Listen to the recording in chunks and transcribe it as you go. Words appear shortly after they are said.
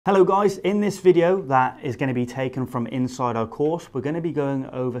Hello guys, in this video that is going to be taken from inside our course, we're going to be going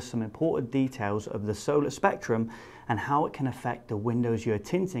over some important details of the solar spectrum and how it can affect the windows you're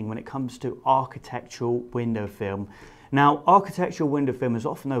tinting when it comes to architectural window film. Now, architectural window film is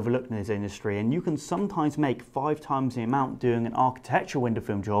often overlooked in this industry, and you can sometimes make 5 times the amount doing an architectural window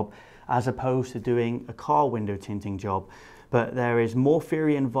film job as opposed to doing a car window tinting job. But there is more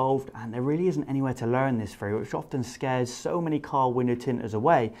theory involved, and there really isn't anywhere to learn this theory, which often scares so many car window tinters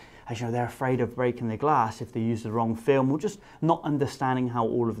away, as you know, they're afraid of breaking the glass if they use the wrong film, or just not understanding how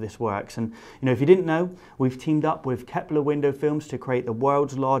all of this works. And you know, if you didn't know, we've teamed up with Kepler Window Films to create the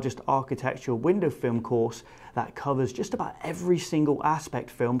world's largest architectural window film course that covers just about every single aspect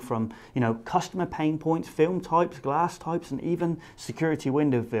film, from customer pain points, film types, glass types, and even security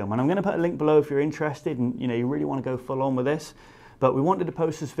window film. And I'm going to put a link below if you're interested and you really want to go full on with this. But we wanted to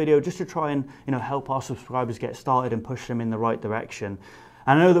post this video just to try and help our subscribers get started and push them in the right direction.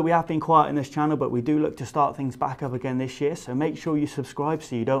 I know that we have been quiet in this channel, but we do look to start things back up again this year, so make sure you subscribe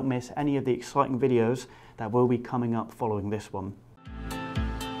so you don't miss any of the exciting videos that will be coming up following this one.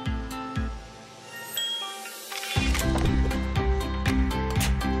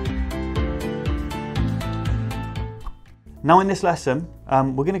 Now in this lesson,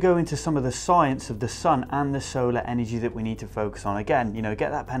 we're going to go into some of the science of the sun and the solar energy that we need to focus on. Again,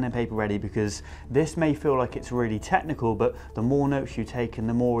 get that pen and paper ready, because this may feel like it's really technical, but the more notes you take and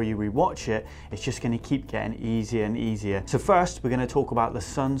the more you rewatch it, it's just going to keep getting easier and easier. So first, we're going to talk about the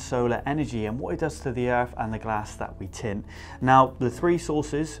sun's solar energy and what it does to the earth and the glass that we tint. Now, the 3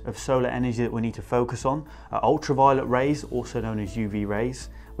 sources of solar energy that we need to focus on are ultraviolet rays, also known as UV rays.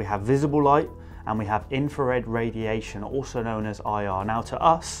 We have visible light, and we have infrared radiation, also known as IR. Now to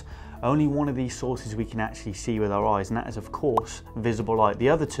us, only one of these sources we can actually see with our eyes, and that is of course visible light. The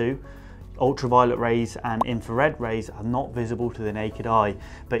other 2, ultraviolet rays and infrared rays, are not visible to the naked eye,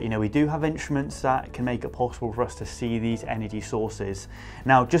 but we do have instruments that can make it possible for us to see these energy sources.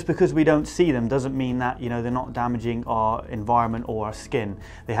 Now, just because we don't see them doesn't mean that they're not damaging our environment or our skin.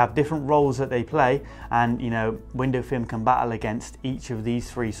 They have different roles that they play, and window film can battle against each of these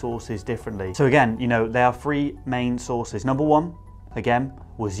 3 sources differently. So again, there are 3 main sources. Number 1, again,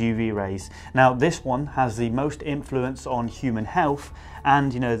 was UV rays. Now this one has the most influence on human health,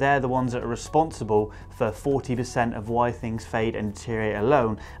 and they're the ones that are responsible for 40% of why things fade and deteriorate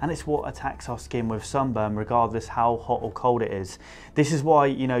alone, and it's what attacks our skin with sunburn regardless how hot or cold it is. This is why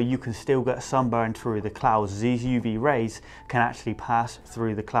you can still get sunburn through the clouds. These UV rays can actually pass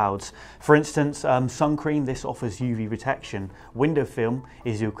through the clouds. For instance, sun cream, this offers UV protection. Window film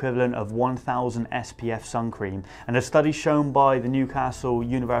is the equivalent of 1000 SPF sun cream, and a study shown by the Newcastle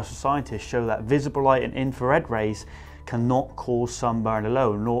Universal scientists show that visible light and infrared rays cannot cause sunburn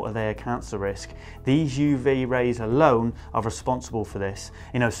alone, nor are they a cancer risk. These UV rays alone are responsible for this.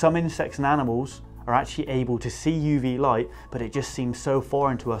 Some insects and animals are actually able to see UV light, but it just seems so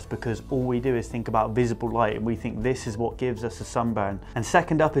foreign to us because all we do is think about visible light, and we think this is what gives us a sunburn. And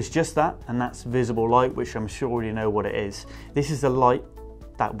second up is just that, and that's visible light, which I'm sure you know what it is. This is the light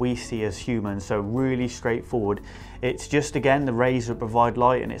that we see as humans, so really straightforward. It's just, again, the rays that provide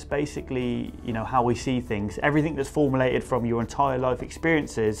light, and it's basically how we see things. Everything that's formulated from your entire life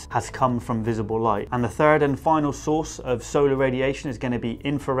experiences has come from visible light. And the third and final source of solar radiation is going to be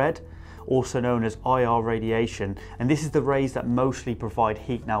infrared, also known as IR radiation, and this is the rays that mostly provide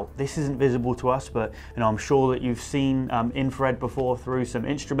heat. Now this isn't visible to us, but I'm sure that you've seen infrared before through some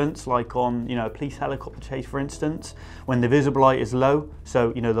instruments, like on a police helicopter chase, for instance, when the visible light is low,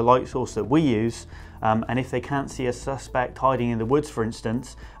 so the light source that we use, and if they can't see a suspect hiding in the woods, for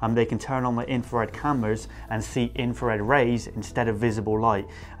instance, they can turn on the infrared cameras and see infrared rays instead of visible light,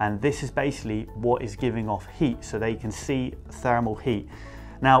 and this is basically what is giving off heat, so they can see thermal heat.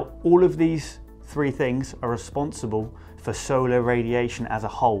 Now, all of these 3 things are responsible for solar radiation as a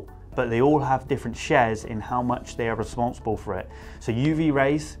whole, but they all have different shares in how much they are responsible for it. So UV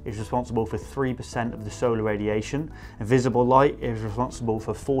rays is responsible for 3% of the solar radiation, and visible light is responsible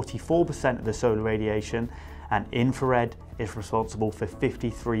for 44% of the solar radiation, and infrared is responsible for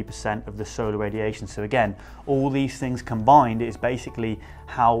 53% of the solar radiation. So again, all these things combined is basically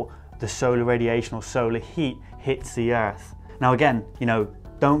how the solar radiation or solar heat hits the earth. Now again,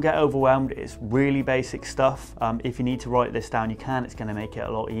 don't get overwhelmed, it's really basic stuff. If you need to write this down, you can, it's going to make it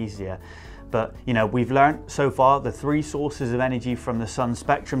a lot easier. But we've learned so far the 3 sources of energy from the sun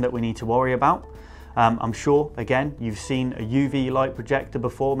spectrum that we need to worry about. I'm sure, again, you've seen a UV light projector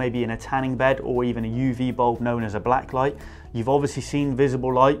before, maybe in a tanning bed, or even a UV bulb known as a black light. You've obviously seen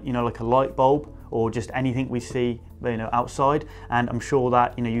visible light, like a light bulb, or just anything we see outside, and I'm sure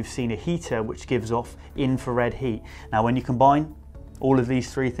that you've seen a heater which gives off infrared heat. Now when you combine all of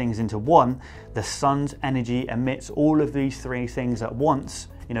these three things into one, the sun's energy emits all of these three things at once.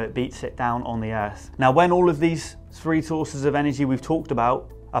 You know, it beats it down on the earth. Now, when all of these three sources of energy we've talked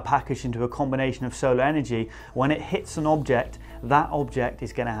about are packaged into a combination of solar energy, when it hits an object, that object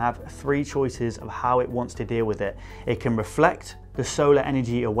is going to have three choices of how it wants to deal with it. It can reflect the solar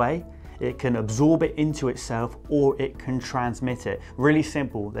energy away, it can absorb it into itself, or it can transmit it. Really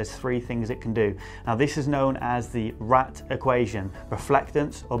simple, there's three things it can do. Now this is known as the RAT equation: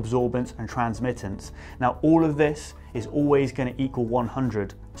 reflectance, absorbance, and transmittance. Now all of this is always going to equal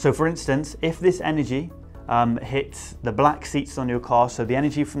 100. So for instance, if this energy hits the black seats on your car, so the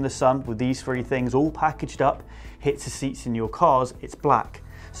energy from the sun with these three things all packaged up hits the seats in your cars, it's black.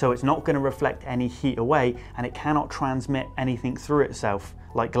 So it's not going to reflect any heat away, and it cannot transmit anything through itself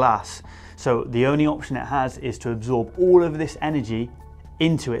like glass. So the only option it has is to absorb all of this energy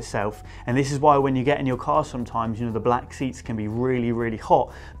into itself. And this is why when you get in your car sometimes, you know, the black seats can be really, really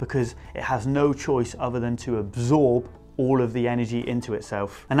hot, because it has no choice other than to absorb all of the energy into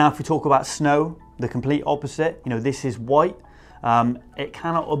itself. And now if we talk about snow, the complete opposite, you know, this is white. It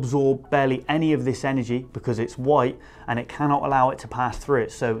cannot absorb barely any of this energy because it's white, and it cannot allow it to pass through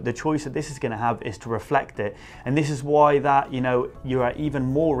it. So the choice that this is going to have is to reflect it. And this is why that, you know, you're at even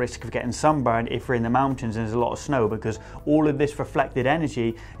more risk of getting sunburned if you're in the mountains and there's a lot of snow, because all of this reflected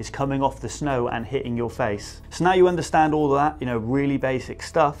energy is coming off the snow and hitting your face. So now you understand all of that, you know, really basic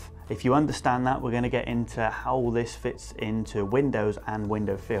stuff. If you understand that, we're going to get into how this fits into windows and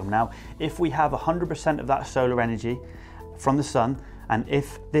window film. Now, if we have 100% of that solar energy from the sun, and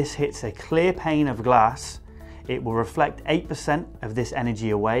if this hits a clear pane of glass, it will reflect 8% of this energy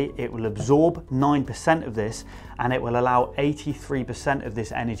away, it will absorb 9% of this, and it will allow 83% of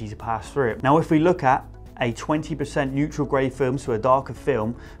this energy to pass through it. Now, if we look at a 20% neutral grey film, so a darker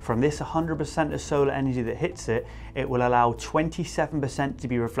film, from this 100% of solar energy that hits it, it will allow 27% to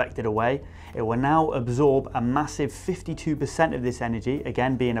be reflected away. It will now absorb a massive 52% of this energy,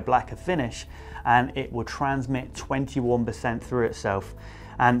 again being a blacker finish, and it will transmit 21% through itself.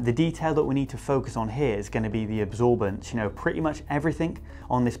 And the detail that we need to focus on here is going to be the absorbance. You know, pretty much everything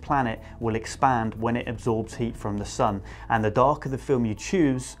on this planet will expand when it absorbs heat from the sun, and the darker the film you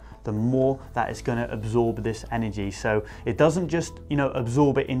choose, the more that it's going to absorb this energy. So it doesn't just, you know,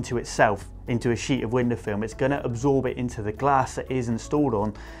 absorb it into itself, into a sheet of window film. It's going to absorb it into the glass that is installed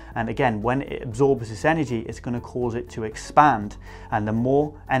on. And again, when it absorbs this energy, it's going to cause it to expand. And the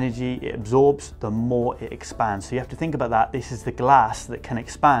more energy it absorbs, the more it expands. So you have to think about that. This is the glass that can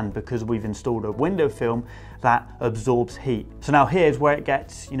expand because we've installed a window film that absorbs heat. So now here's where it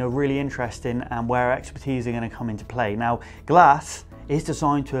gets, you know, really interesting, and where our expertise are going to come into play. Now, glass is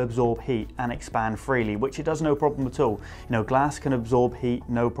designed to absorb heat and expand freely, which it does no problem at all. You know, glass can absorb heat,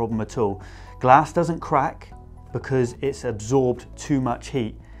 no problem at all. Glass doesn't crack because it's absorbed too much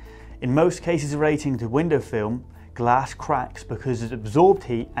heat. In most cases relating to window film, glass cracks because it's absorbed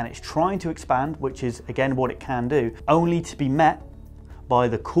heat and it's trying to expand, which is again what it can do, only to be met by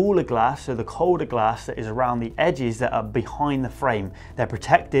the cooler glass, so the colder glass that is around the edges that are behind the frame. They're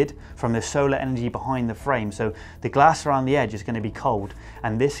protected from the solar energy behind the frame, so the glass around the edge is going to be cold,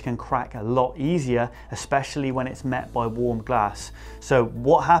 and this can crack a lot easier, especially when it's met by warm glass. So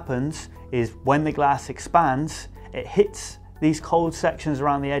what happens is when the glass expands, it hits these cold sections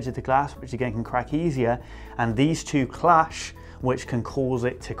around the edge of the glass, which again can crack easier, and these two clash, which can cause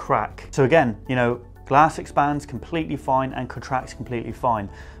it to crack. So again, you know, glass expands completely fine and contracts completely fine,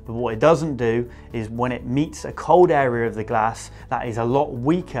 but what it doesn't do is when it meets a cold area of the glass that is a lot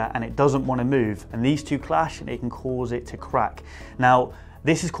weaker and it doesn't want to move, and these two clash and it can cause it to crack. Now,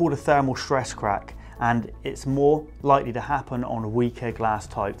 this is called a thermal stress crack, and it's more likely to happen on weaker glass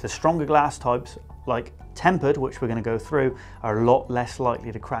types. The stronger glass types, like tempered, which we're going to go through, are a lot less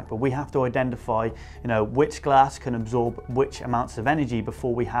likely to crack, but we have to identify, you know, which glass can absorb which amounts of energy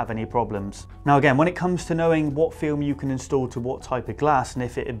before we have any problems. Now again, when it comes to knowing what film you can install to what type of glass, and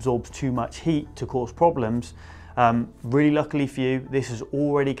if it absorbs too much heat to cause problems, really luckily for you, this is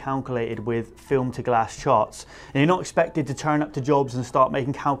already calculated with film to glass charts, and you're not expected to turn up to jobs and start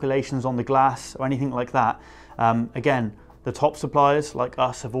making calculations on the glass or anything like that. Again, the top suppliers like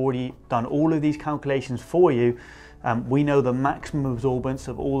us have already done all of these calculations for you. We know the maximum absorbance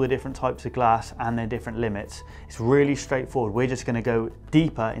of all the different types of glass and their different limits. It's really straightforward. We're just going to go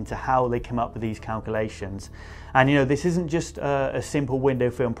deeper into how they come up with these calculations. And you know, this isn't just a simple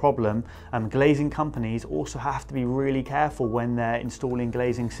window film problem. Glazing companies also have to be really careful when they're installing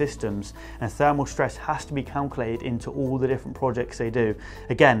glazing systems, and thermal stress has to be calculated into all the different projects they do.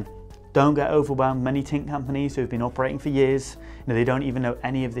 Again, Don't get overwhelmed. Many tint companies who have been operating for years, they don't even know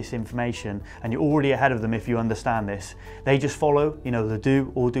any of this information, and you're already ahead of them if you understand this. They just follow, the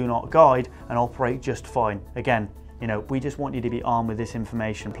do or do not guide and operate just fine. Again, we just want you to be armed with this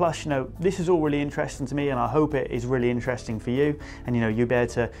information. Plus, this is all really interesting to me, and I hope it is really interesting for you. And you'll be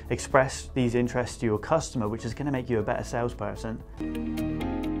able to express these interests to your customer, which is going to make you a better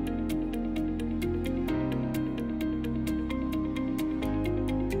salesperson.